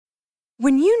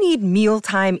When you need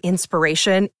mealtime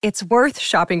inspiration, it's worth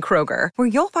shopping Kroger, where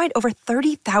you'll find over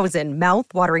 30,000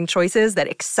 mouth-watering choices that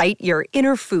excite your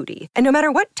inner foodie. And no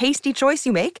matter what tasty choice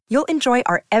you make, you'll enjoy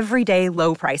our everyday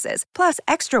low prices, plus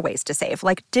extra ways to save,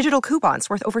 like digital coupons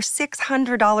worth over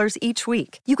 $600 each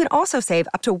week. You can also save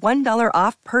up to $1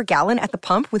 off per gallon at the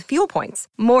pump with fuel points.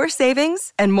 More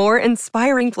savings and more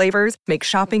inspiring flavors make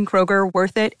shopping Kroger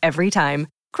worth it every time.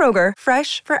 Kroger,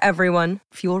 fresh for everyone.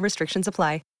 Fuel restrictions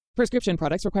apply. Prescription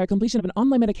products require completion of an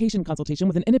online medication consultation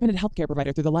with an independent healthcare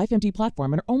provider through the LifeMD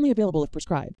platform and are only available if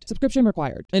prescribed. Subscription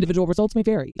required. Individual results may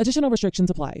vary. Additional restrictions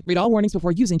apply. Read all warnings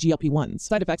before using GLP-1s.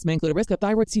 Side effects may include a risk of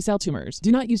thyroid C-cell tumors.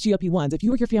 Do not use GLP-1s if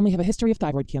you or your family have a history of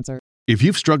thyroid cancer. If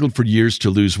you've struggled for years to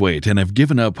lose weight and have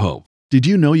given up hope, did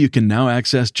you know you can now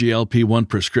access GLP-1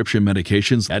 prescription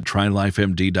medications at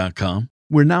TryLifeMD.com?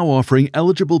 We're now offering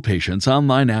eligible patients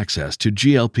online access to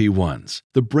GLP-1s,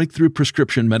 the breakthrough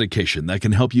prescription medication that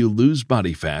can help you lose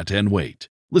body fat and weight.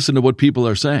 Listen to what people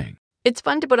are saying. It's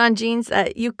fun to put on jeans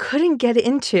that you couldn't get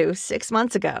into 6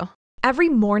 months ago. Every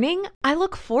morning, I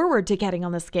look forward to getting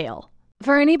on the scale.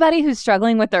 For anybody who's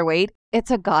struggling with their weight,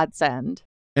 it's a godsend.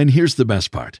 And here's the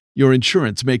best part. Your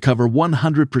insurance may cover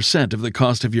 100% of the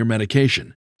cost of your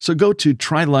medication. So go to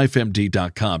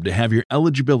TryLifeMD.com to have your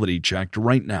eligibility checked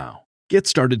right now. Get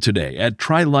started today at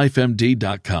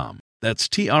TryLifeMD.com. That's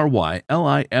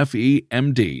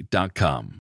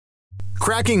TryLifeMD.com.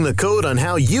 Cracking the code on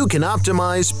how you can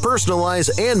optimize, personalize,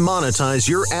 and monetize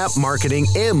your app marketing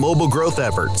and mobile growth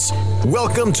efforts.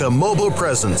 Welcome to Mobile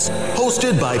Presence,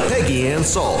 hosted by Peggy Ann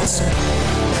Salz.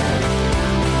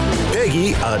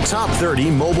 Peggy, a top 30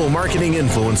 mobile marketing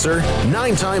influencer,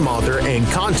 9-time author, and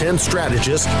content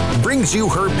strategist, brings you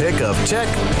her pick of tech,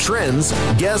 trends,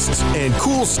 guests, and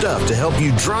cool stuff to help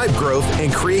you drive growth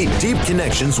and create deep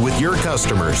connections with your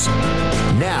customers.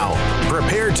 Now,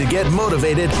 prepare to get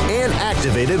motivated and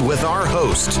activated with our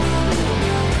host.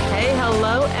 Hey,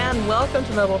 hello, and welcome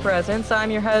to Mobile Presence. I'm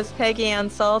your host, Peggy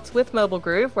Ann Salz with Mobile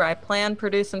Groove, where I plan,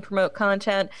 produce, and promote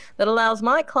content that allows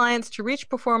my clients to reach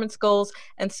performance goals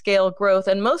and scale growth.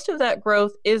 And most of that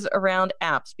growth is around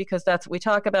apps, because that's what we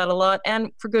talk about a lot, and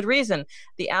for good reason.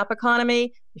 The app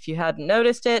economy, if you hadn't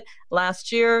noticed it,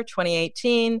 last year,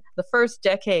 2018, the first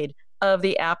decade of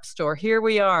the App Store. Here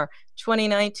we are,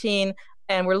 2019,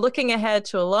 and we're looking ahead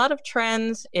to a lot of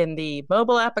trends in the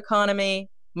mobile app economy.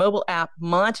 Mobile app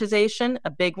monetization, a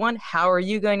big one. How are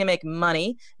you going to make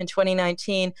money in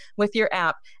 2019 with your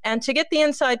app? And to get the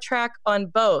inside track on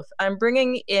both, I'm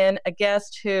bringing in a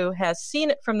guest who has seen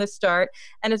it from the start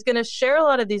and is going to share a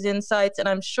lot of these insights. And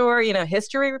I'm sure,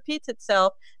 history repeats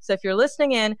itself. So if you're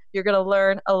listening in, you're going to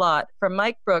learn a lot from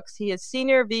Mike Brooks. He is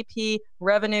Senior VP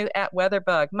Revenue at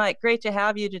WeatherBug. Mike, great to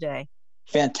have you today.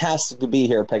 Fantastic to be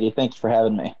here, Peggy. Thank you for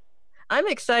having me. I'm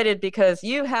excited because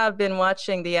you have been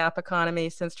watching the app economy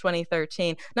since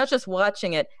 2013, not just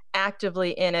watching it,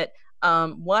 actively in it,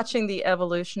 watching the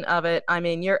evolution of it. I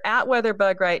mean, you're at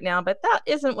WeatherBug right now, but that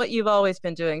isn't what you've always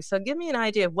been doing. So give me an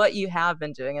idea of what you have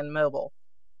been doing in mobile.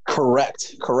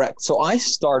 Correct. So I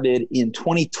started in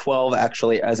 2012,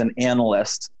 actually, as an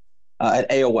analyst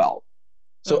at AOL.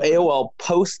 So AOL,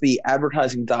 post the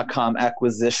advertising.com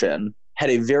acquisition, had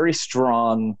a very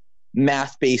strong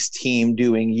math-based team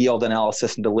doing yield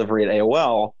analysis and delivery at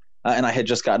AOL, and I had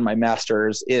just gotten my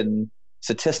master's in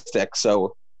statistics,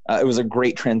 so it was a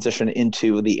great transition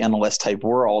into the analyst-type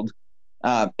world.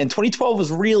 And 2012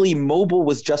 was really, mobile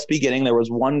was just beginning. There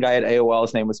was one guy at AOL,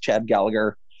 his name was Chad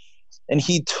Gallagher, and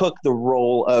he took the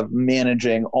role of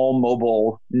managing all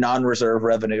mobile non-reserve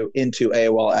revenue into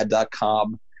AOL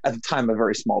Ad.com, at the time a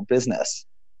very small business.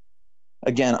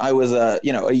 Again, I was a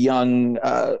young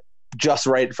just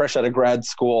fresh out of grad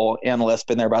school analyst,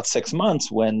 been there about 6 months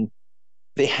when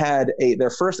they had their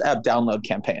first app download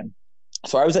campaign.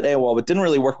 So I was at AOL, but didn't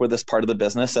really work with this part of the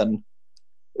business. And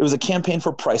it was a campaign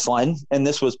for Priceline. And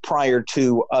this was prior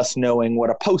to us knowing what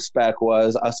a postback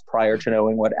was, us prior to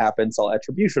knowing what app install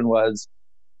attribution was.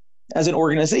 As an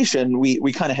organization,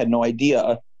 we kind of had no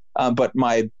idea. But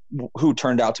who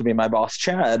turned out to be my boss,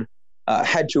 Chad,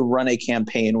 had to run a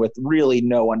campaign with really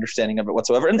no understanding of it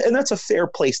whatsoever. And that's a fair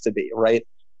place to be, right?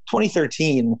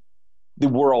 2013, the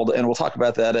world, and we'll talk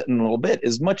about that in a little bit,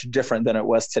 is much different than it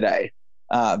was today.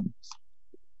 What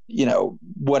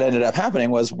ended up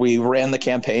happening was we ran the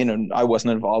campaign and I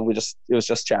wasn't involved. It was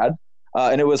just Chad.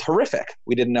 And it was horrific.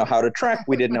 We didn't know how to track.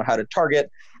 We didn't know how to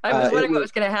target. I was wondering what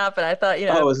was going to happen. I thought,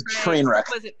 it was a train wreck.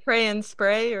 Was it pray and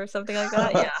spray or something like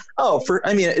that? Yeah.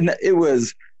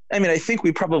 I think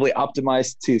we probably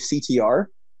optimized to CTR.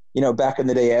 Back in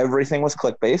the day, everything was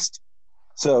click-based.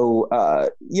 So, I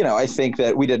think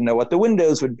that we didn't know what the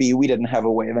windows would be. We didn't have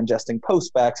a way of ingesting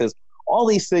postbacks. all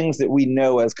these things that we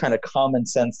know as kind of common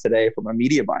sense today from a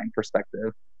media buying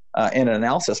perspective and an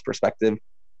analysis perspective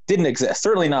didn't exist,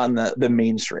 certainly not in the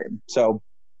mainstream. So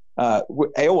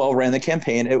AOL ran the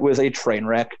campaign. It was a train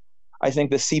wreck. I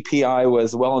think the CPI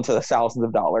was well into the thousands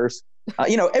of dollars.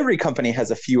 Every company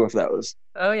has a few of those.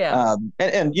 Oh, yeah.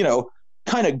 And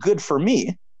kind of good for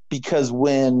me, because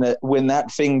when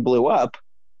that thing blew up,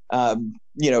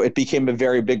 it became a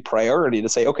very big priority to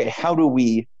say, okay, how do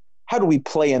we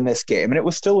play in this game? And it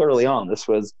was still early on. This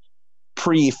was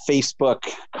pre-Facebook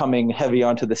coming heavy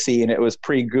onto the scene. It was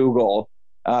pre-Google,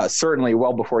 certainly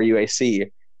well before UAC.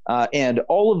 And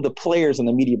all of the players in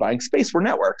the media buying space were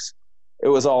networks. It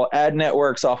was all ad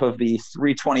networks off of the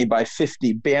 320 by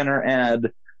 50 banner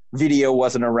ad. Video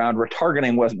wasn't around.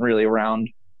 Retargeting wasn't really around.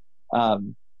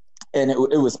 And it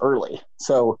was early.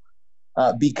 So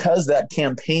because that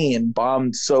campaign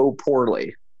performed so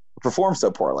poorly,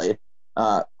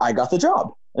 I got the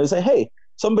job. I was like, hey,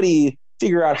 somebody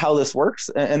figure out how this works.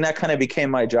 And that kind of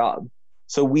became my job.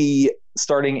 So we,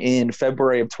 starting in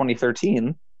February of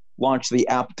 2013, launched the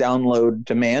app download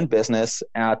demand business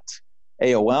at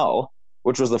AOL,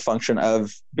 which was the function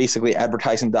of basically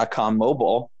advertising.com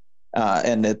mobile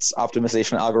and its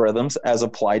optimization algorithms as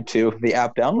applied to the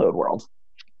app download world.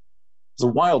 It was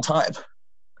a wild time.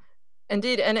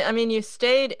 Indeed. And I mean, you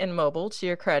stayed in mobile, to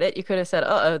your credit. You could have said,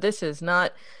 this is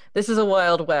a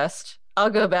Wild West. I'll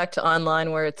go back to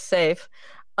online where it's safe.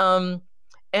 And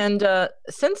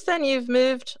since then, you've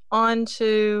moved on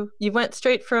you went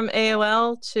straight from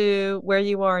AOL to where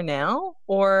you are now,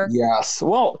 or? Yes.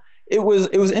 Well, it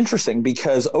was interesting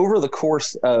because over the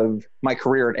course of my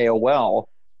career at AOL,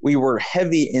 we were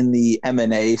heavy in the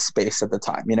M&A space at the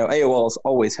time. AOL is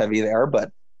always heavy there,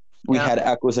 but we had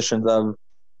acquisitions of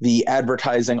the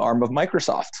advertising arm of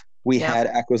Microsoft. We had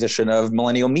acquisition of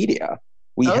Millennial Media.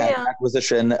 We had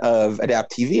acquisition of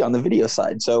Adapt TV on the video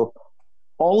side. So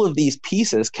all of these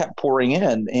pieces kept pouring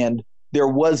in, and there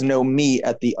was no me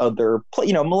at the other,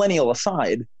 Millennial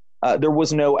aside, there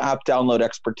was no app download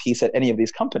expertise at any of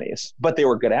these companies, but they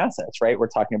were good assets, right? We're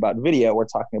talking about video. We're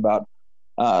talking about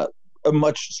a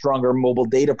much stronger mobile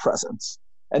data presence.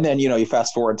 And then, you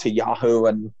fast forward to Yahoo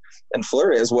and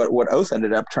Flurry is what Oath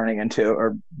ended up turning into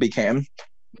or became.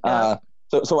 Yeah.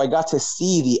 So I got to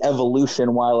see the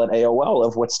evolution while at AOL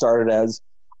of what started as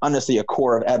honestly a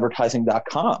core of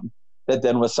advertising.com that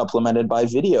then was supplemented by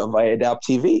video via Adapt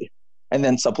TV, and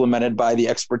then supplemented by the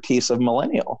expertise of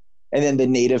Millennial, and then the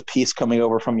native piece coming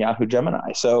over from Yahoo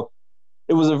Gemini. So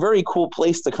it was a very cool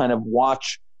place to kind of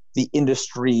watch the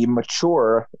industry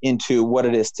mature into what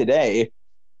it is today,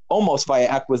 almost via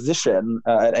acquisition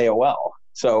at AOL.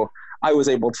 So I was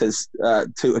able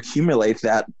to accumulate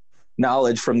that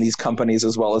knowledge from these companies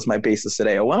as well as my basis at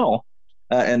AOL,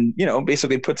 and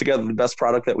basically put together the best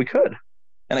product that we could.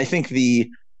 And I think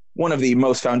one of the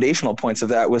most foundational points of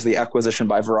that was the acquisition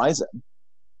by Verizon.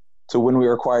 So when we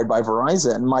were acquired by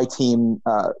Verizon, my team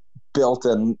built,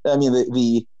 and I mean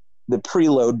the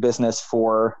preload business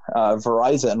for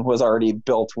Verizon was already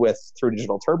built through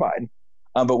Digital Turbine,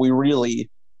 but we really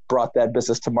brought that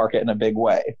business to market in a big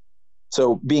way.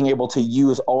 So being able to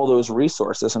use all those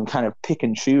resources and kind of pick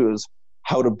and choose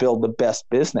how to build the best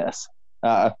business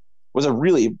was a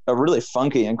really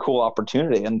funky and cool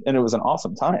opportunity, and it was an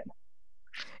awesome time.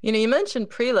 You mentioned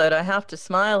preload. I have to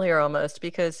smile here almost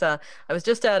because I was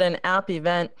just at an app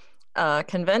event,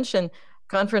 conference,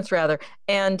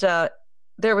 and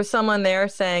there was someone there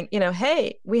saying,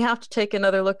 hey, we have to take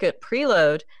another look at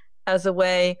preload as a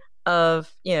way of,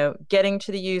 getting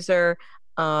to the user,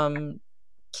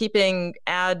 keeping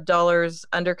ad dollars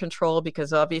under control,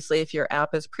 because obviously if your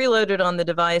app is preloaded on the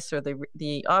device or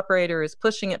the operator is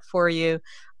pushing it for you,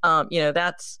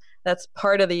 that's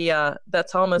part of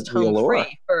that's almost home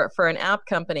free for an app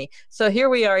company. So here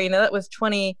we are, that was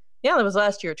that was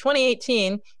last year,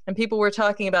 2018, and people were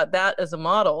talking about that as a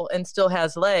model and still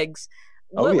has legs.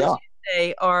 What would you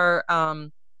say are,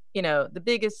 the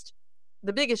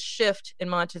biggest shift in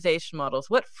monetization models?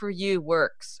 What for you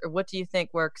works, or what do you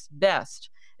think works best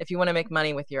if you want to make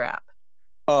money with your app?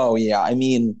 Oh yeah. I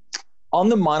mean, on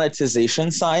the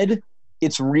monetization side,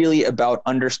 it's really about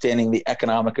understanding the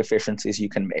economic efficiencies you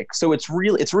can make. So it's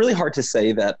really hard to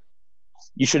say that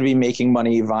you should be making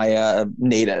money via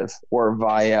native or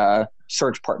via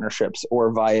search partnerships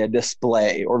or via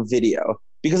display or video,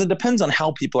 because it depends on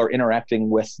how people are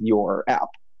interacting with your app.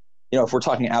 If we're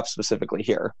talking app specifically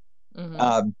here.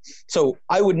 Mm-hmm. So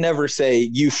I would never say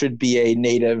you should be a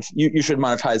native, you should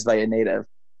monetize via native.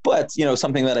 But,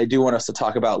 something that I do want us to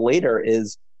talk about later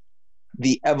is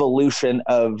the evolution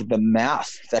of the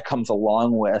math that comes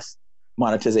along with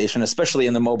monetization, especially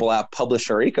in the mobile app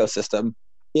publisher ecosystem,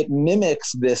 it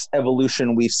mimics this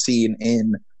evolution we've seen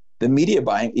in the media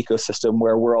buying ecosystem,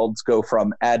 where worlds go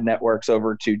from ad networks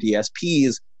over to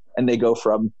DSPs, and they go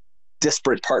from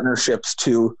disparate partnerships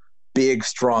to big,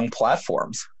 strong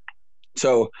platforms.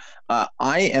 So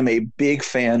I am a big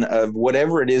fan of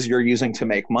whatever it is you're using to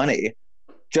make money.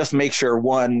 Just make sure,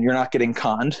 one, you're not getting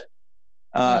conned,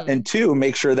 and two,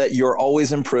 make sure that you're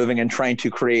always improving and trying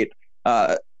to create,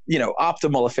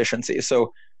 optimal efficiency.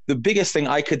 So the biggest thing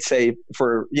I could say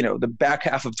for, the back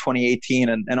half of 2018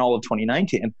 and all of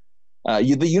 2019,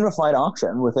 the unified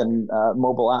auction within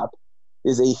mobile app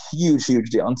is a huge, huge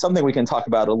deal, and something we can talk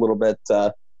about a little bit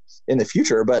in the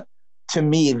future. But to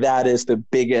me, that is the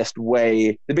biggest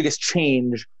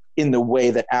change in the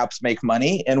way that apps make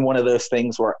money. And one of those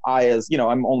things where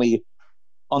I'm only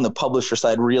on the publisher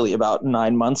side really about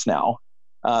 9 months now,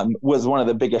 was one of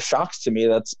the biggest shocks to me.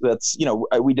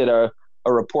 We did a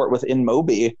report with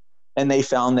InMobi, and they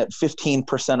found that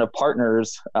 15% of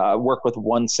partners work with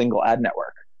one single ad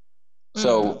network.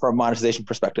 So from a monetization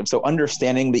perspective, so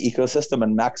understanding the ecosystem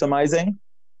and maximizing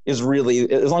is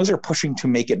really, as long as you're pushing to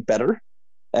make it better,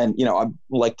 and I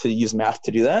like to use math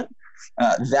to do that.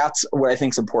 That's what I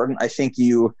think is important. I think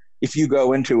if you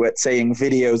go into it saying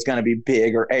video is going to be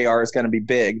big or AR is going to be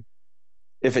big,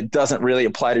 if it doesn't really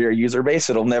apply to your user base,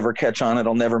 it'll never catch on.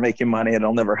 It'll never make you money.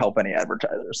 It'll never help any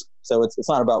advertisers. So it's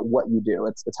not about what you do.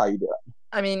 It's how you do it.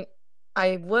 I mean,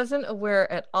 I wasn't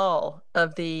aware at all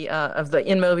of the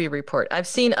InMobi report. I've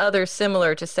seen others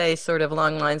similar to say sort of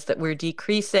along lines that we're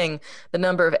decreasing the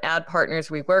number of ad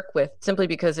partners we work with simply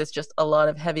because it's just a lot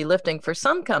of heavy lifting. For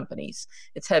some companies,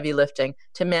 it's heavy lifting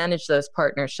to manage those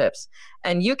partnerships.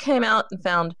 And you came out and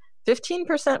found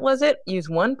 15%, was it? Use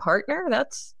one partner?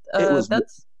 That's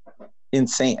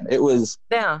insane. It was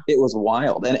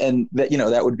wild. And that,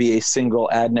 that would be a single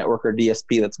ad network or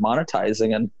DSP that's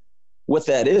monetizing. And what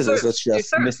that is it's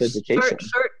just miseducation.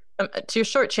 You're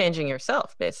shortchanging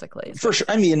yourself, basically. For sure.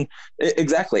 I mean,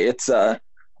 exactly. It's, the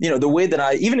way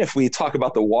that even if we talk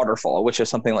about the waterfall, which is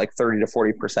something like 30 to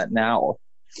 40% now,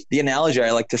 the analogy I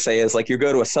like to say is like you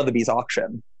go to a Sotheby's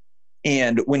auction,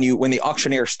 and when the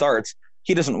auctioneer starts,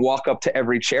 he doesn't walk up to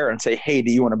every chair and say, hey,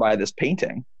 do you want to buy this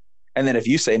painting? And then if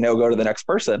you say no, go to the next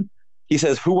person. He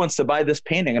says, who wants to buy this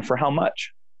painting and for how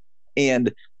much?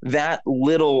 And that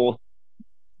little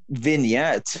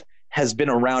vignette has been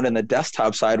around in the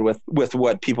desktop side with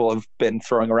what people have been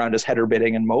throwing around as header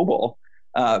bidding and mobile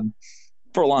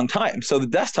for a long time. So the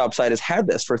desktop side has had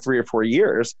this for 3 or 4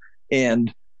 years.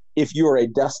 And if you're a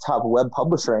desktop web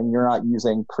publisher and you're not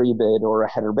using pre-bid or a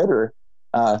header bidder,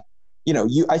 I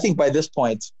think by this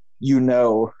point,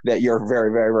 that you're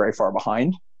very, very, very far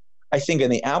behind. I think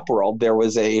in the app world, there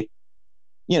was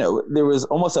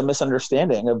almost a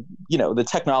misunderstanding of, the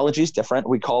technology is different.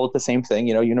 We call it the same thing,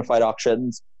 unified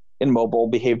auctions in mobile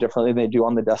behave differently than they do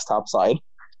on the desktop side.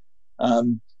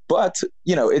 But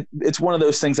it's one of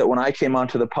those things that when I came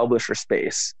onto the publisher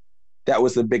space, that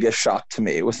was the biggest shock to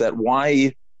me, was that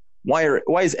why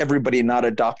is everybody not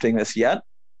adopting this yet?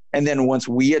 And then once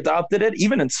we adopted it,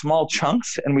 even in small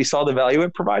chunks, and we saw the value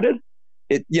it provided,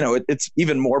 it's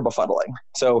even more befuddling.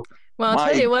 So, well, I'll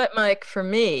tell you what, Mike, for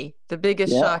me, the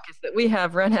biggest shock is that we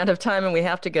have run out of time and we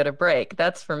have to get a break.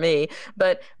 That's for me.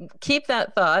 But keep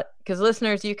that thought, because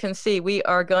listeners, you can see we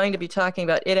are going to be talking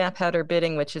about in-app header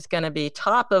bidding, which is going to be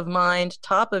top of mind,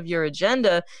 top of your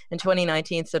agenda in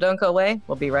 2019. So don't go away.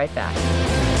 We'll be right back.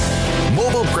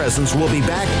 Mobile Presence will be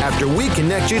back after we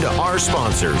connect you to our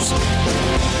sponsors.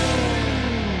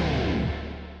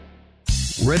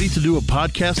 Ready to do a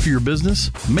podcast for your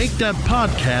business? Make that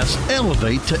podcast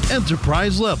elevate to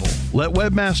enterprise level. Let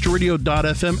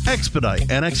webmasterradio.fm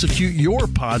expedite and execute your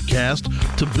podcast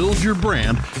to build your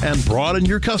brand and broaden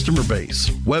your customer base.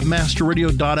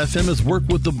 Webmasterradio.fm has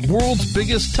worked with the world's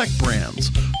biggest tech brands,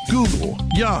 Google,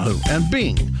 Yahoo, and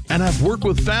Bing, and have worked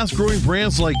with fast-growing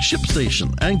brands like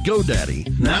ShipStation and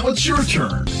GoDaddy. Now it's your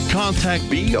turn. Contact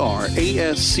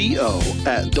BRASCO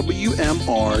at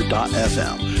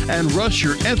WMR.fm and rush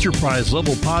your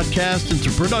enterprise-level podcast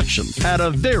into production at a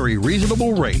very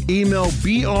reasonable rate. Email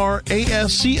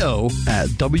BRASCO at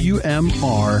WMR.fm.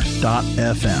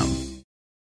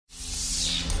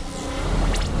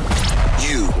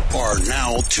 You are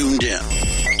now tuned in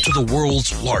to the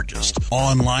world's largest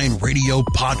online radio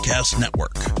podcast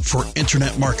network for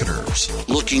internet marketers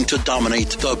looking to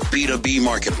dominate the B2B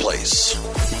marketplace.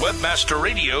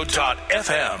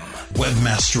 Webmasterradio.fm.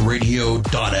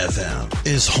 Webmasterradio.fm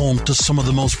is home to some of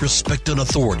the most respected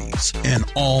authorities in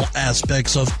all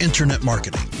aspects of internet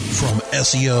marketing, from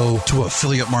SEO to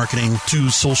affiliate marketing to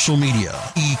social media,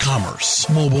 e-commerce,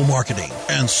 mobile marketing,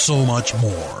 and so much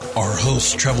more. Our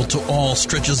hosts travel to all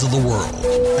stretches of the world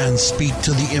and speak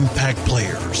to the impact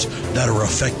players that are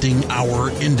affecting our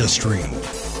industry.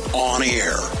 On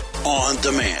air, on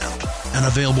demand, and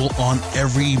available on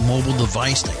every mobile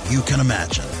device that you can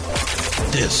imagine.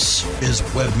 This is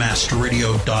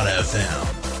WebmasterRadio.fm.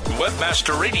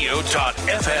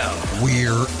 WebmasterRadio.fm.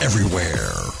 We're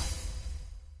everywhere.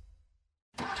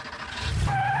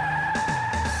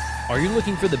 Are you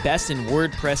looking for the best in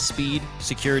WordPress speed,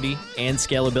 security, and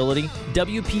scalability?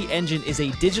 WP Engine is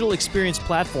a digital experience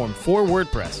platform for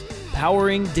WordPress,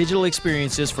 powering digital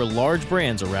experiences for large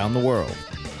brands around the world.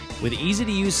 With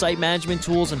easy-to-use site management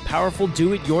tools and powerful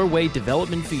do-it-your-way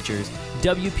development features,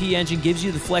 WP Engine gives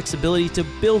you the flexibility to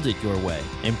build it your way.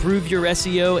 Improve your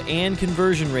SEO and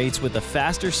conversion rates with a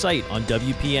faster site on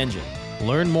WP Engine.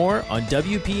 Learn more on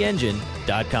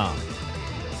WPEngine.com.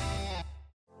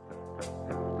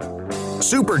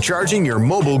 Supercharging your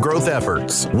mobile growth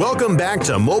efforts. Welcome back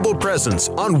to Mobile Presence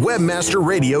on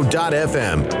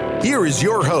WebmasterRadio.fm. Here is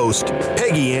your host,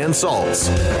 Peggy Ann Salz.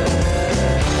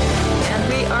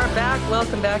 And we are back.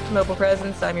 Welcome back to Mobile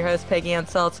Presence. I'm your host, Peggy Ann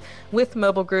Salz with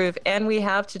Mobile Groove. And we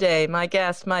have today my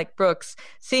guest, Mike Brooks,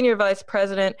 Senior Vice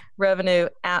President, Revenue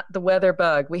at The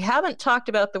WeatherBug. We haven't talked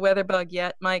about The WeatherBug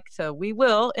yet, Mike, so we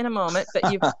will in a moment.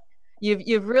 But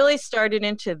you've really started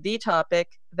into the topic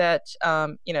that,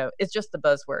 is just the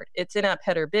buzzword. It's in-app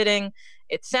header bidding.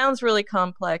 It sounds really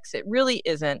complex. It really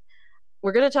isn't.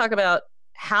 We're going to talk about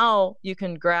how you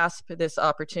can grasp this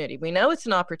opportunity. We know it's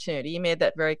an opportunity. You made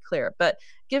that very clear. But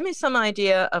give me some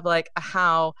idea of like a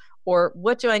how, or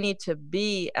what do I need to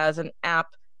be as an app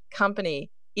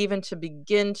company even to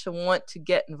begin to want to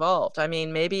get involved? I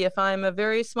mean, maybe if I'm a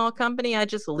very small company, I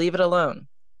just leave it alone.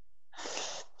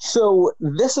 So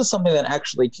this is something that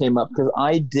actually came up because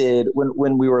I did,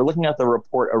 when we were looking at the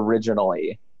report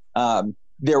originally,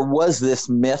 there was this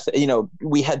myth,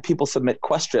 we had people submit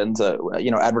questions,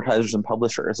 advertisers and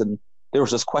publishers, and there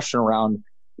was this question around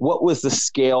what was the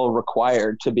scale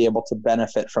required to be able to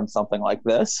benefit from something like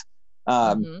this,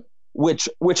 which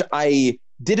I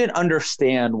didn't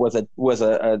understand was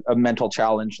a mental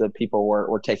challenge that people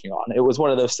were taking on. It was one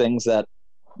of those things that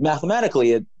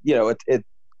mathematically, it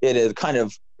is kind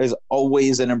of is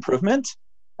always an improvement.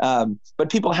 But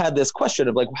people had this question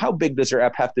of like, how big does your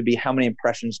app have to be? How many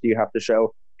impressions do you have to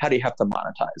show? How do you have to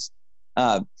monetize?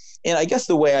 And I guess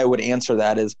the way I would answer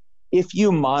that is if you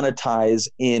monetize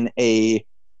in a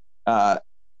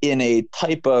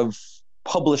type of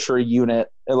publisher unit,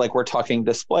 like we're talking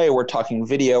display, we're talking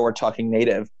video, we're talking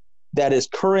native, that is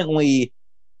currently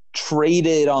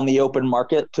traded on the open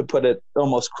market, to put it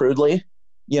almost crudely.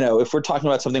 If we're talking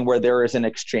about something where there is an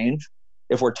exchange,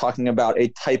 if we're talking about a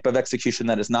type of execution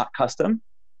that is not custom,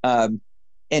 and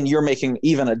you're making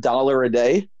even $1 a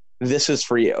day, this is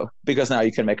for you, because now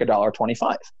you can make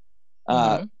 $1.25.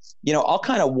 I'll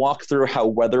kind of walk through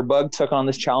how WeatherBug took on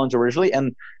this challenge originally.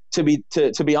 And to be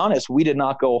honest, we did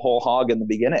not go whole hog in the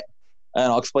beginning.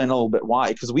 And I'll explain a little bit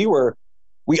why, because we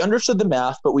understood the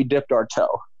math, but we dipped our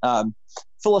toe.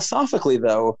 Philosophically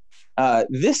though,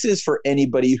 this is for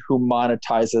anybody who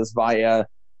monetizes via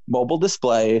mobile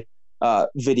display,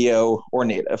 video, or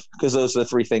native, because those are the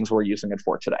three things we're using it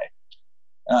for today,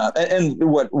 and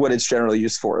what it's generally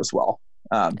used for as well.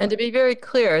 And to be very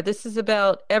clear, this is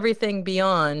about everything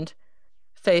beyond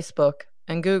Facebook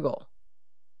and Google.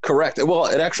 Correct. Well,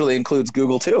 it actually includes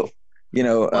Google too.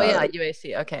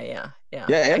 UAC. Okay, yeah.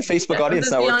 Yeah, and Facebook Audience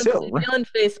Network too. Beyond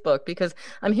Facebook, because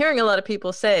I'm hearing a lot of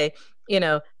people say,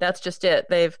 that's just it.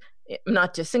 I'm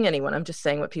not dissing anyone. I'm just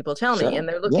saying what people tell me. And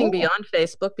they're looking beyond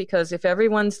Facebook, because if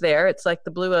everyone's there, it's like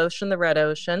the blue ocean, the red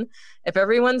ocean. If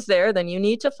everyone's there, then you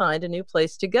need to find a new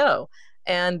place to go.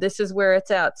 And this is where it's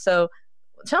at. So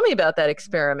tell me about that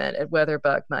experiment at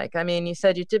WeatherBug, Mike. I mean, you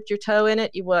said you dipped your toe in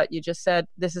it. You just said,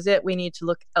 this is it. We need to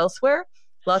look elsewhere.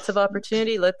 Lots of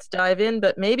opportunity. Let's dive in.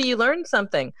 But maybe you learned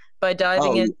something by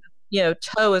diving in,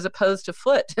 toe as opposed to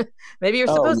foot. Maybe you're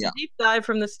supposed to deep dive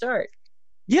from the start.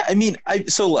 Yeah, I mean,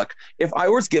 so look, if I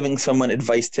was giving someone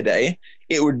advice today,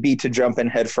 it would be to jump in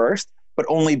head first, but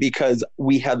only because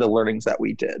we had the learnings that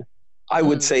we did. I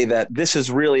would say that this is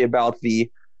really about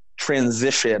the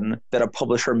transition that a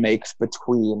publisher makes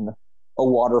between a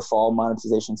waterfall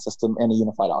monetization system and a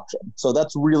unified auction. So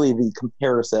that's really the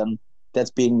comparison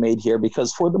that's being made here,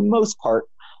 because for the most part,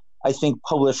 I think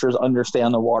publishers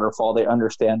understand the waterfall. They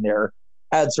understand their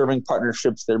ad serving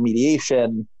partnerships, their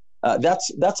mediation.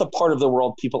 That's a part of the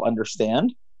world people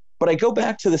understand. But I go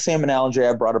back to the same analogy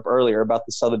I brought up earlier about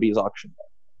the Sotheby's auction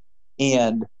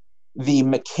and the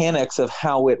mechanics of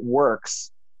how it works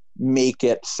make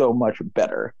it so much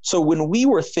better. So when we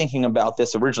were thinking about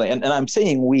this originally, and I'm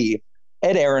saying we,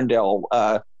 Ed Arundel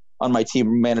on my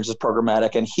team manages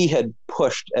programmatic, and he had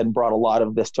pushed and brought a lot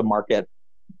of this to market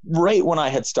right when I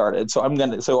had started. So I'm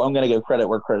gonna give credit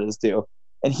where credit is due.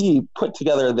 And he put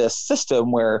together this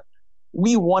system where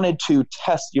we wanted to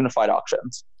test unified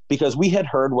auctions because we had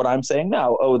heard what I'm saying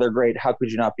now. Oh, they're great. How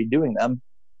could you not be doing them?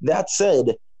 That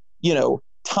said,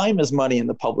 time is money in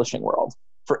the publishing world.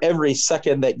 For every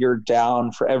second that you're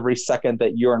down, for every second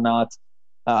that you're not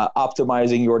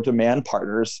optimizing your demand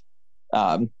partners,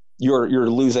 you're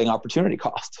losing opportunity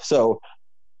cost. So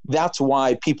that's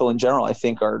why people in general, I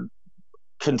think, are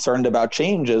concerned about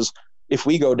change. Is if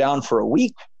we go down for a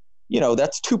week,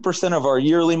 that's 2% of our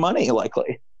yearly money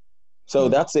likely. So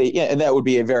and that would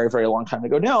be a very, very long time to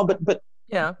go down. But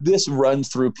yeah, this runs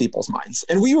through people's minds.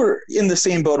 And we were in the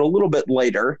same boat a little bit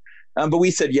later, but we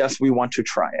said, yes, we want to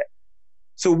try it.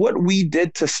 So what we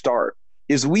did to start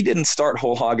is we didn't start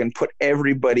whole hog and put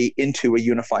everybody into a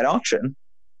unified auction.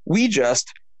 We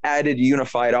just added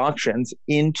unified auctions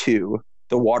into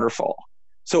the waterfall.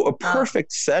 So a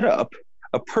perfect setup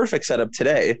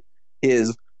today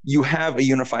is you have a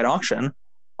unified auction.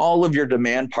 All of your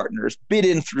demand partners bid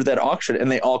in through that auction,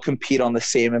 and they all compete on the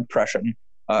same impression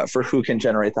for who can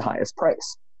generate the highest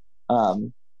price.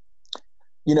 In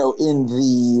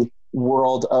the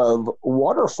world of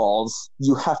waterfalls,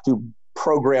 you have to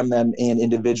program them in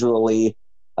individually,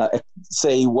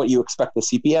 say what you expect the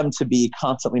CPM to be,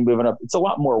 constantly moving up. It's a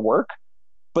lot more work.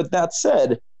 But that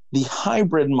said, the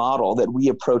hybrid model that we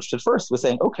approached at first was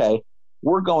saying, okay,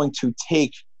 we're going to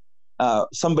take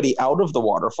somebody out of the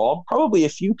waterfall, probably a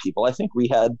few people. I think we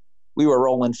were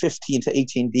rolling 15 to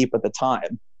 18 deep at the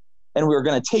time. And we were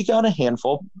going to take out a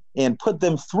handful and put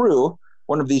them through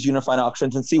one of these unified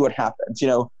auctions and see what happens.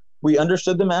 We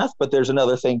understood the math, but there's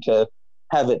another thing to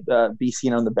have it be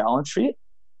seen on the balance sheet.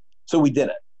 So we did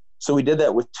it. So we did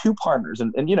that with two partners.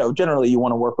 And generally you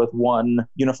want to work with one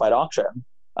unified auction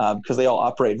because they all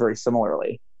operate very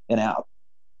similarly in app.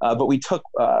 But we took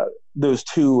those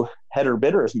two header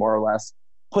bidders, more or less,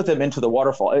 put them into the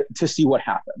waterfall to see what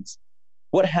happens.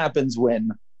 What happens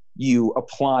when you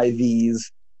apply these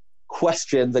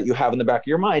questions that you have in the back of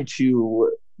your mind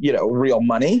to, real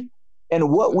money? And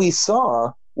what we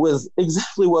saw was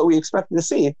exactly what we expected to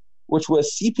see, which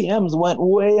was CPMs went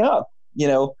way up.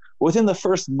 Within the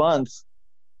first month,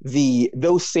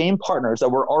 those same partners that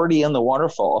were already in the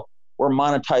waterfall were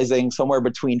monetizing somewhere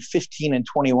between 15 and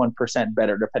 21%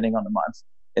 better, depending on the month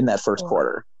in that first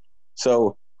quarter.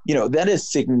 So, that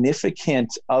is significant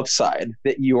upside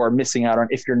that you are missing out on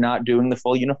if you're not doing the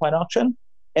full unified auction.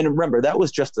 And remember, that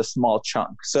was just a small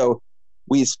chunk. So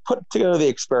we put together the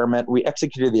experiment, we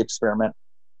executed the experiment,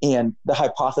 and the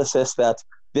hypothesis that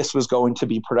this was going to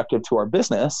be productive to our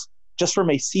business, just from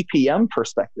a CPM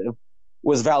perspective,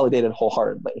 was validated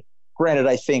wholeheartedly. Granted,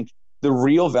 I think the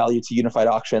real value to unified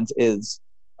auctions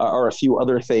are a few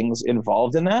other things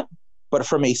involved in that. But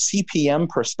from a CPM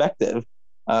perspective,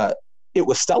 it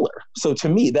was stellar. So to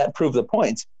me, that proved the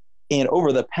point. And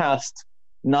over the past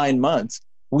 9 months,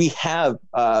 we have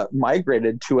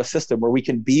migrated to a system where we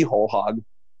can be whole hog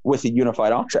with a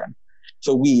unified auction.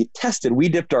 So we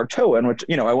dipped our toe in, which,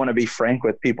 I want to be frank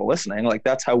with people listening, like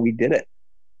that's how we did it.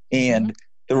 And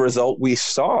the result we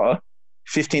saw,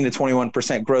 15 to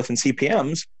 21% growth in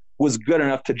CPMs, was good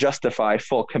enough to justify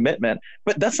full commitment.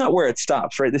 But that's not where it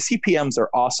stops, right? The CPMs are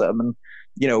awesome. And,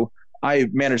 I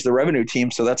manage the revenue team,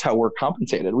 so that's how we're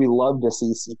compensated. We love to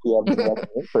see CPMs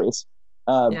increase.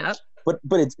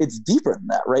 But it's deeper than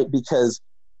that, right? Because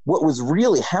what was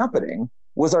really happening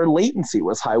was our latency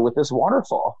was high with this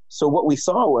waterfall. So what we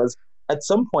saw was at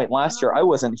some point last year, I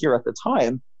wasn't here at the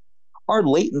time, our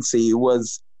latency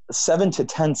was 7 to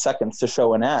 10 seconds to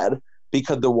show an ad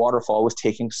because the waterfall was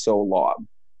taking so long.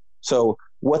 So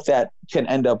what that can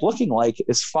end up looking like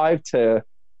is 5 to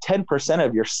 10%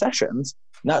 of your sessions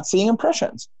not seeing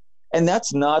impressions. And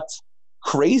that's not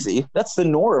crazy. That's the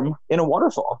norm in a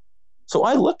waterfall. So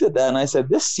I looked at that and I said,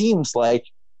 this seems like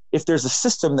if there's a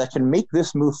system that can make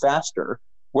this move faster,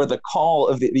 where the call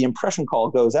of the impression call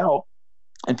goes out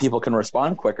and people can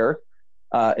respond quicker,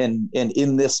 and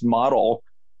in this model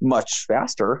much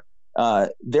faster,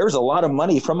 there's a lot of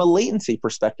money from a latency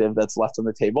perspective that's left on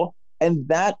the table. And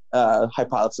that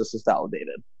hypothesis is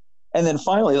validated. And then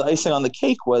finally, the icing on the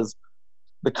cake was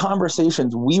the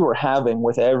conversations we were having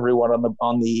with everyone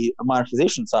on the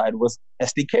monetization side was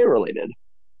SDK related.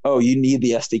 Oh, you need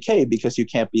the SDK because you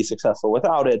can't be successful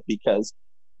without it, because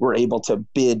we're able to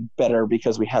bid better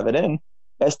because we have it in.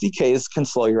 SDKs can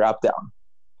slow your app down.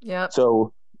 Yeah.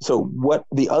 So what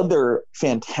the other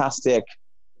fantastic,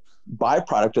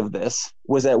 byproduct of this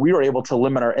was that we were able to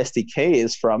limit our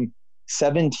SDKs from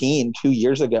 17 2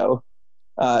 years ago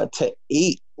to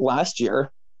 8 last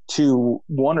year to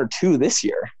 1 or 2 this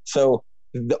year. So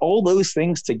all those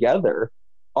things together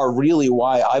are really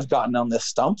why I've gotten on this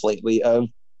stump lately of,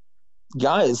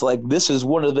 guys, like, this is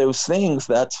one of those things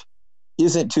that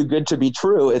isn't too good to be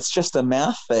true. It's just a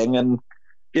math thing. And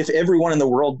if everyone in the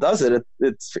world does it,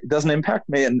 it doesn't impact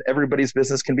me, and everybody's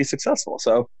business can be successful.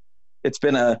 So it's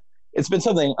been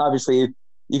something, obviously,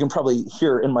 you can probably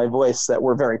hear in my voice that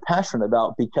we're very passionate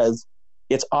about, because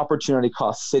it's opportunity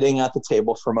cost sitting at the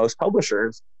table for most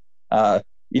publishers.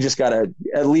 You just got to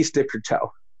at least dip your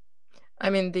toe. I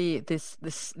mean, the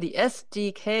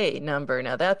SDK number,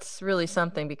 now that's really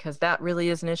something, because that really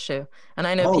is an issue. And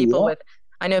I know people with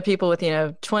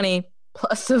 20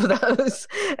 plus of those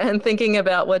and thinking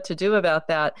about what to do about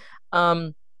that.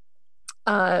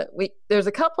 There's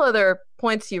a couple other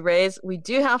points you raise. We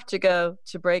do have to go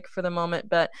to break for the moment,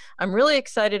 but I'm really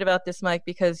excited about this, Mike,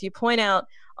 because you point out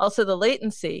also the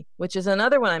latency, which is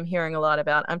another one I'm hearing a lot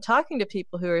about. I'm talking to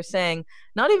people who are saying,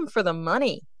 not even for the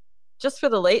money, just for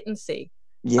the latency.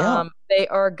 Yeah. They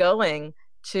are going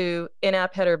to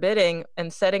in-app header bidding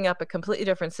and setting up a completely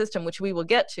different system, which we will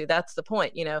get to. That's the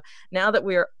point. Now that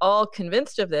we're all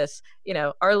convinced of this,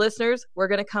 our listeners, we're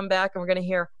going to come back and we're going to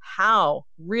hear how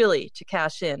really to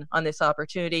cash in on this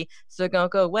opportunity. So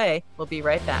don't go away. We'll be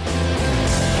right back.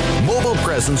 Mobile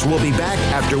Presence will be back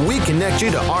after we connect you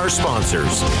to our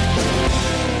sponsors.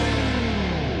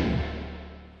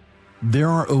 There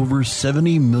are over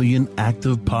 70 million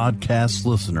active podcast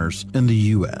listeners in the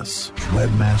U.S.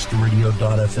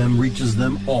 Webmasterradio.fm reaches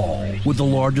them all with the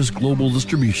largest global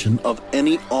distribution of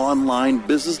any online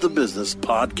business-to-business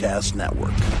podcast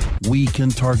network. We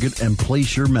can target and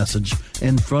place your message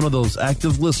in front of those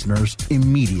active listeners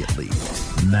immediately.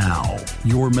 Now,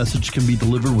 your message can be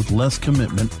delivered with less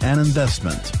commitment and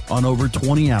investment on over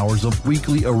 20 hours of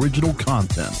weekly original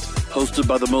content hosted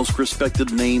by the most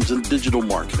respected names in digital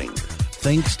marketing,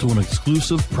 thanks to an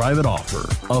exclusive private offer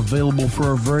available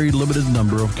for a very limited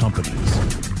number of companies.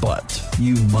 But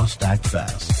you must act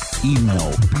fast.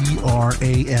 Email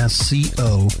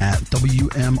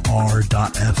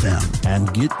brasco@wmr.fm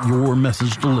and get your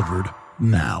message delivered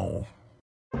now.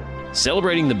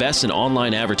 Celebrating the best in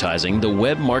online advertising, the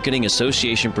Web Marketing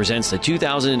Association presents the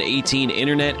 2018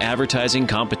 Internet Advertising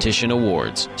Competition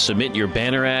Awards. Submit your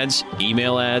banner ads,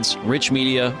 email ads, rich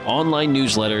media, online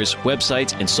newsletters,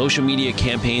 websites, and social media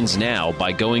campaigns now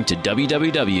by going to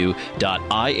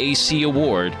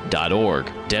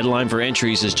www.iacaward.org. Deadline for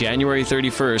entries is January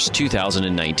 31st,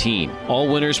 2019.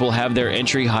 All winners will have their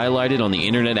entry highlighted on the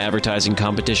Internet Advertising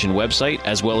Competition website,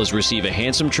 as well as receive a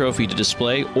handsome trophy to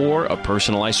display or a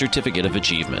personalized certificate of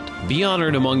achievement. Be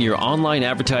honored among your online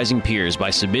advertising peers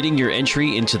by submitting your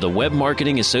entry into the Web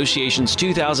Marketing Association's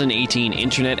 2018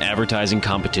 Internet Advertising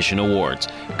Competition Awards.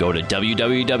 Go to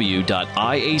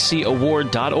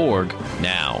www.iacaward.org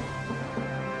now.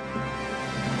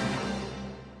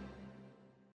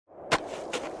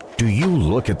 Do you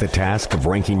look at the task of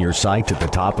ranking your site at the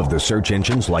top of the search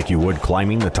engines like you would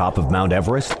climbing the top of Mount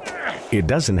Everest? It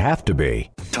doesn't have to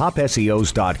be.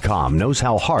 TopSEOs.com knows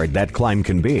how hard that climb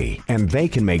can be, and they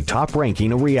can make top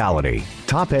ranking a reality.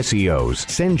 Top SEOs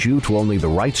sends you to only the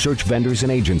right search vendors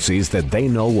and agencies that they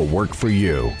know will work for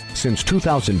you. Since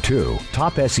 2002,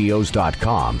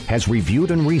 TopSEOs.com has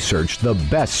reviewed and researched the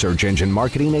best search engine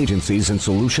marketing agencies and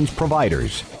solutions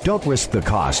providers. Don't risk the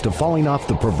cost of falling off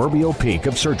the proverbial peak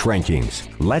of search rankings.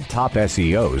 Let Top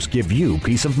SEOs give you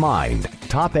peace of mind.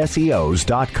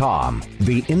 TopSEOs.com,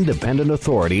 the independent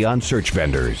authority on search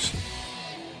vendors.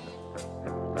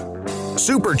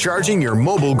 Supercharging your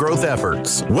mobile growth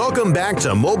efforts. Welcome back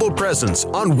to Mobile Presence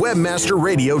on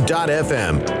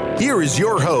WebmasterRadio.fm. Here is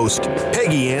your host,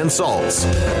 Peggy Ann Salz.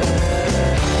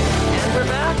 And we're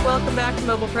back. Welcome back to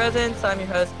Mobile Presence. I'm your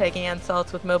host, Peggy Ann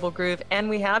Salz with Mobile Groove. And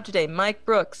we have today Mike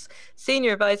Brooks,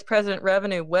 Senior Vice President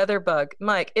Revenue, WeatherBug.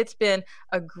 Mike, it's been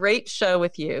a great show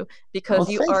with you because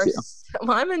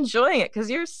I'm enjoying it because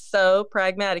you're so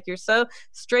pragmatic. You're so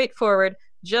straightforward.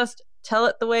 Just tell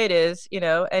it the way it is,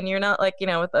 and you're not like,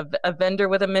 with a vendor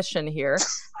with a mission here.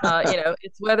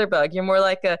 It's WeatherBug. You're more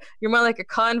like a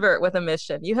convert with a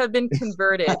mission. You have been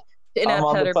converted to in-app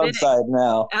header bidding. Side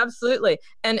now. Absolutely.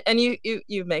 And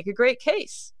you make a great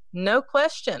case, no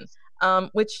question,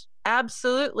 which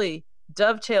absolutely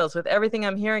dovetails with everything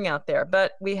I'm hearing out there.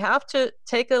 But we have to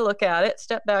take a look at it,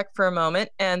 step back for a moment.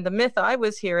 And the myth I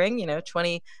was hearing,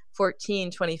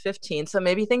 2014, 2015. So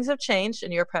maybe things have changed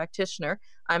and you're a practitioner.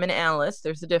 I'm an analyst.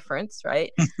 There's a difference,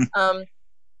 right?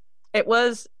 It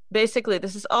was basically,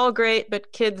 this is all great,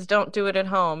 but kids don't do it at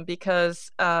home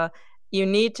because you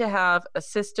need to have a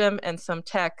system and some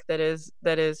tech that is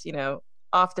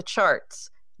off the charts,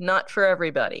 not for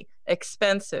everybody,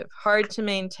 expensive, hard to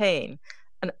maintain,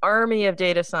 an army of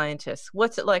data scientists.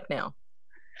 What's it like now?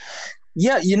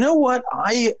 Yeah, you know what?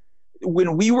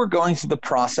 When we were going through the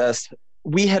process,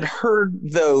 we had heard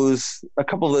a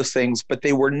couple of those things, but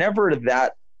they were never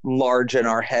that large in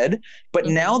our head. But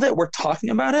now that we're talking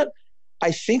about it,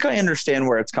 I think I understand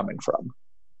where it's coming from.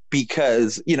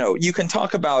 Because, you can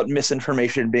talk about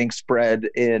misinformation being spread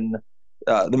in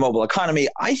the mobile economy.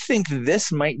 I think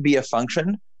this might be a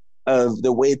function of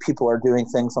the way people are doing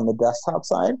things on the desktop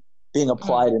side being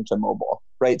applied into mobile,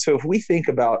 right? So if we think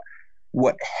about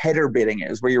what header bidding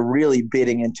is, where you're really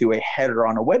bidding into a header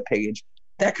on a web page,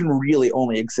 that can really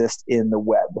only exist in the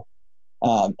web.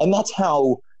 And that's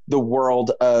how the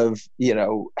world of,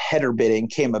 header bidding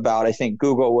came about. I think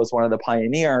Google was one of the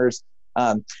pioneers.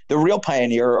 The real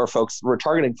pioneer are we're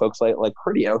targeting folks like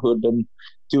Criteo, who had been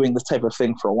doing this type of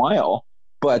thing for a while.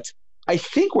 But I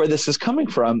think where this is coming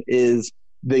from is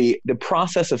the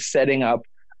process of setting up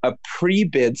a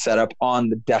pre-bid setup on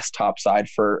the desktop side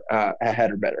for a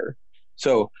header bidder.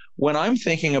 So when I'm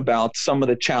thinking about some of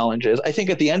the challenges, I think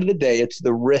at the end of the day, it's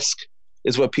the risk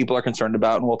is what people are concerned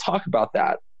about, and we'll talk about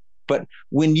that. But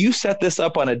when you set this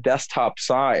up on a desktop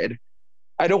side,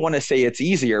 I don't want to say it's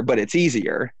easier, but it's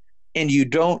easier. And you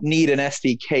don't need an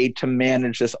SDK to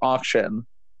manage this auction.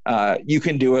 You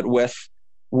can do it with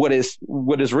what is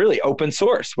really open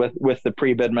source with the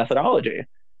pre-bid methodology.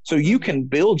 So you can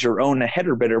build your own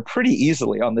header bidder pretty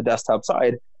easily on the desktop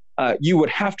side. You would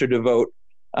have to devote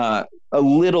not a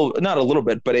little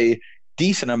bit, but a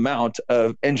decent amount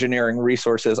of engineering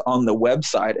resources on the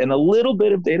website and a little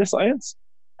bit of data science.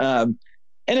 And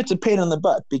it's a pain in the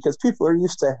butt because people are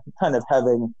used to kind of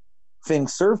having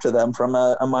things served to them from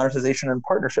a monetization and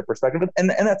partnership perspective. And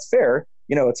that's fair.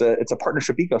 It's a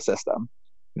partnership ecosystem.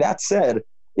 That said,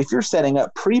 if you're setting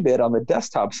up pre-bid on the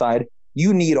desktop side,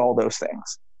 you need all those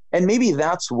things. And maybe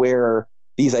that's where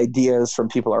these ideas from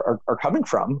people are coming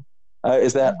from,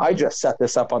 is that I just set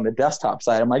this up on the desktop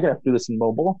side. Am I going to do this in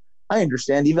mobile? I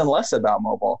understand even less about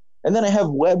mobile. And then I have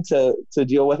web to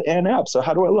deal with and app. So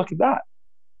how do I look at that?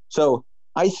 So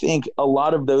I think a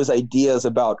lot of those ideas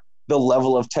about the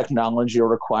level of technology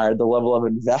required, the level of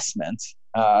investment,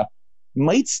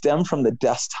 might stem from the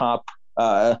desktop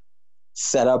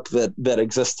setup that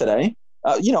exists today.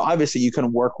 Obviously you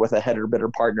can work with a header bidder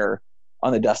partner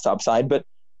on the desktop side, but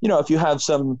if you have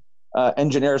some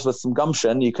engineers with some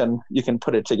gumption, you can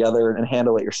put it together and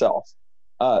handle it yourself.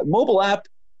 Mobile app,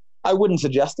 I wouldn't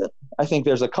suggest it. I think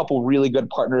there's a couple really good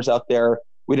partners out there.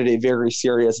 We did a very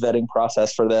serious vetting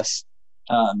process for this.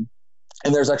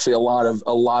 And there's actually a lot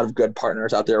of good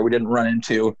partners out there. We didn't run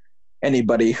into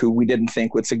anybody who we didn't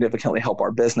think would significantly help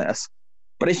our business.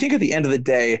 But I think at the end of the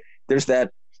day, there's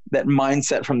that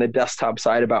mindset from the desktop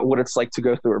side about what it's like to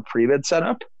go through a pre-bid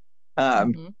setup.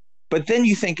 But then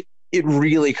you think it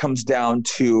really comes down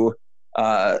to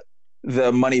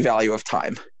the money value of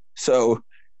time. So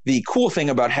the cool thing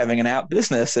about having an app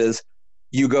business is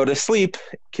you go to sleep,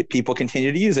 people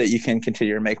continue to use it, you can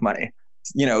continue to make money.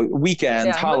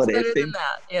 Weekends, holidays. Better than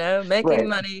that, making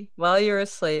money while you're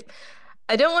asleep.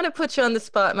 I don't want to put you on the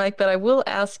spot, Mike, but I will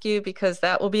ask you because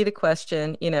that will be the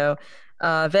question,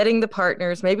 vetting the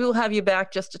partners. Maybe we'll have you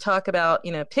back just to talk about,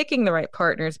 picking the right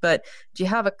partners, but do you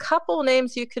have a couple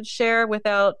names you could share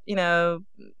without,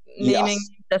 naming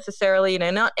necessarily,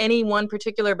 not any one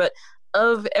particular, but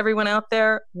of everyone out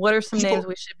there, what are some names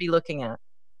we should be looking at?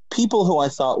 People who I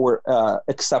thought were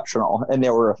exceptional, and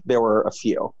there were a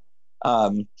few.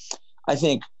 I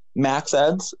think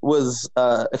MaxEd's was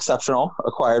exceptional,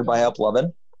 acquired by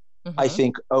AppLovin. I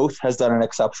think Oath has done an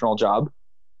exceptional job.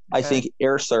 I think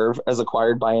AirServe, as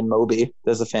acquired by InMobi,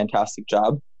 does a fantastic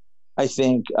job. I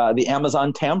think the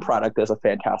Amazon TAM product does a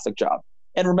fantastic job.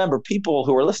 And remember, people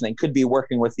who are listening could be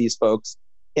working with these folks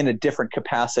in a different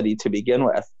capacity to begin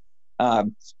with.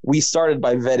 We started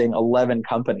by vetting 11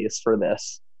 companies for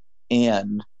this.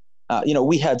 And,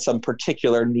 we had some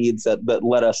particular needs that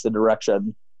led us the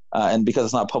direction. And because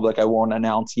it's not public, I won't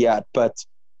announce yet. But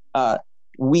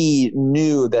we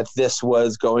knew that this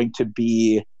was going to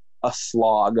be a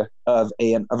slog of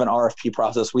an RFP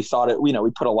process. We thought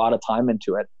we put a lot of time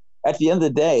into it. At the end of the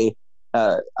day,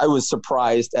 I was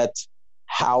surprised at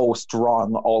how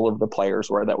strong all of the players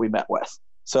were that we met with.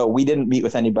 So we didn't meet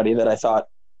with anybody that I thought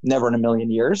never in a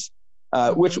million years,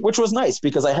 which was nice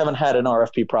because I haven't had an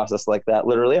RFP process like that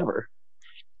literally ever.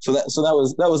 So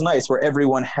that was nice where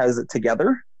everyone has it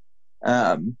together.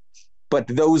 But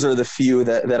those are the few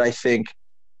that I think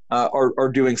are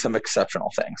doing some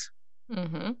exceptional things.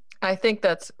 Mm-hmm. I think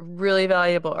that's really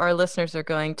valuable. Our listeners are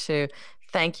going to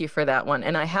thank you for that one.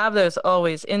 And I have those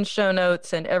always in show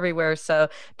notes and everywhere. So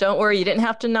don't worry, you didn't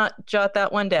have to not jot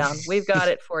that one down. We've got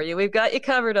it for you. We've got you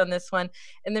covered on this one.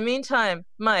 In the meantime,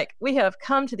 Mike, we have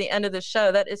come to the end of the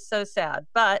show. That is so sad,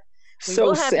 but we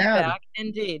will have you back,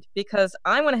 indeed, because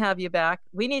I want to have you back.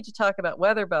 We need to talk about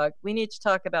WeatherBug. We need to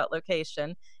talk about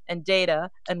location and data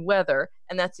and weather,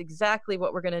 and that's exactly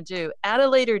what we're going to do at a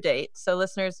later date. So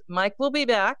listeners, Mike will be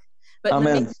back. But in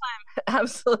the meantime,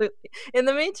 absolutely. In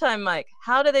the meantime, Mike,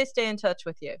 how do they stay in touch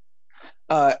with you?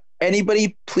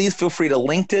 Anybody, please feel free to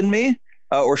LinkedIn me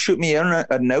or shoot me a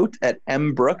note at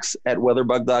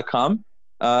mbrooks@weatherbug.com,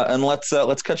 and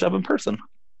let's catch up in person.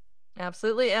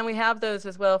 Absolutely. And we have those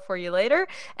as well for you later.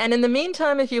 And in the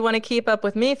meantime, if you want to keep up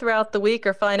with me throughout the week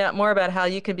or find out more about how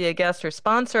you can be a guest or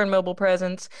sponsor in Mobile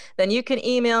Presence, then you can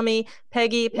email me,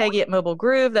 Peggy at Mobile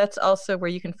Groove. That's also where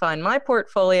you can find my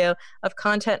portfolio of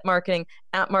content marketing,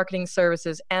 app marketing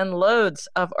services, and loads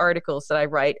of articles that I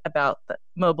write about the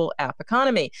mobile app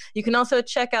economy. You can also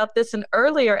check out this and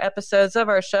earlier episodes of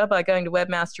our show by going to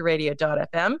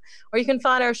webmasterradio.fm, or you can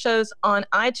find our shows on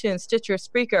iTunes, Stitcher,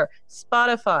 Spreaker,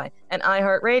 Spotify, and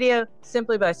iHeartRadio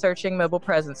simply by searching Mobile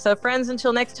Presence. So friends,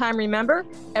 until next time, remember,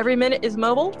 every minute is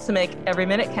mobile, so make every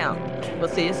minute count. We'll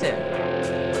see you soon.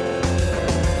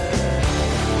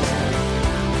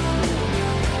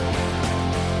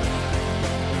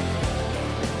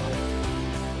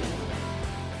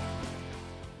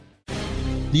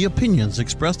 The opinions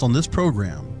expressed on this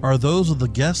program are those of the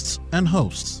guests and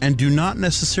hosts and do not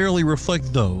necessarily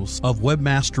reflect those of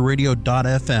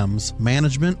webmasterradio.fm's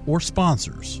management or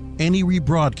sponsors. Any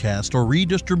rebroadcast or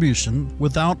redistribution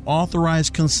without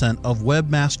authorized consent of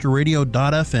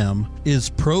webmasterradio.fm is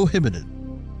prohibited.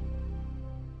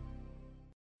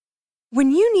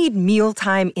 When you need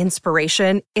mealtime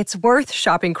inspiration, it's worth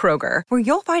shopping Kroger, where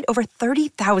you'll find over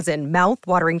 30,000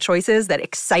 mouth-watering choices that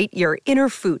excite your inner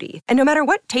foodie. And no matter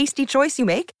what tasty choice you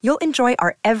make, you'll enjoy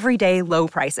our everyday low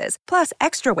prices, plus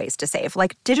extra ways to save,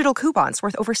 like digital coupons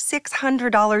worth over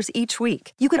 $600 each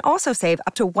week. You can also save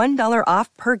up to $1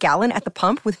 off per gallon at the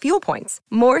pump with fuel points.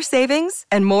 More savings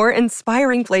and more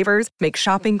inspiring flavors make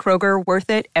shopping Kroger worth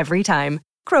it every time.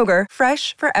 Kroger,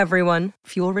 fresh for everyone.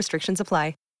 Fuel restrictions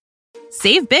apply.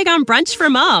 Save big on brunch for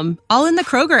mom, all in the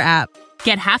Kroger app.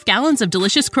 Get half gallons of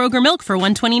delicious Kroger milk for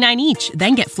 $1.29 each.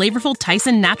 Then get flavorful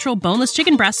Tyson natural boneless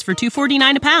chicken breasts for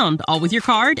 $2.49 a pound, all with your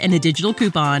card and a digital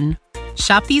coupon.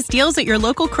 Shop these deals at your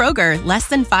local Kroger, less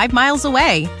than 5 miles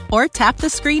away. Or tap the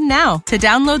screen now to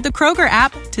download the Kroger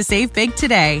app to save big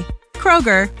today.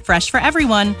 Kroger, fresh for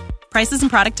everyone. Prices and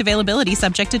product availability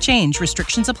subject to change.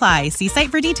 Restrictions apply. See site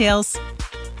for details.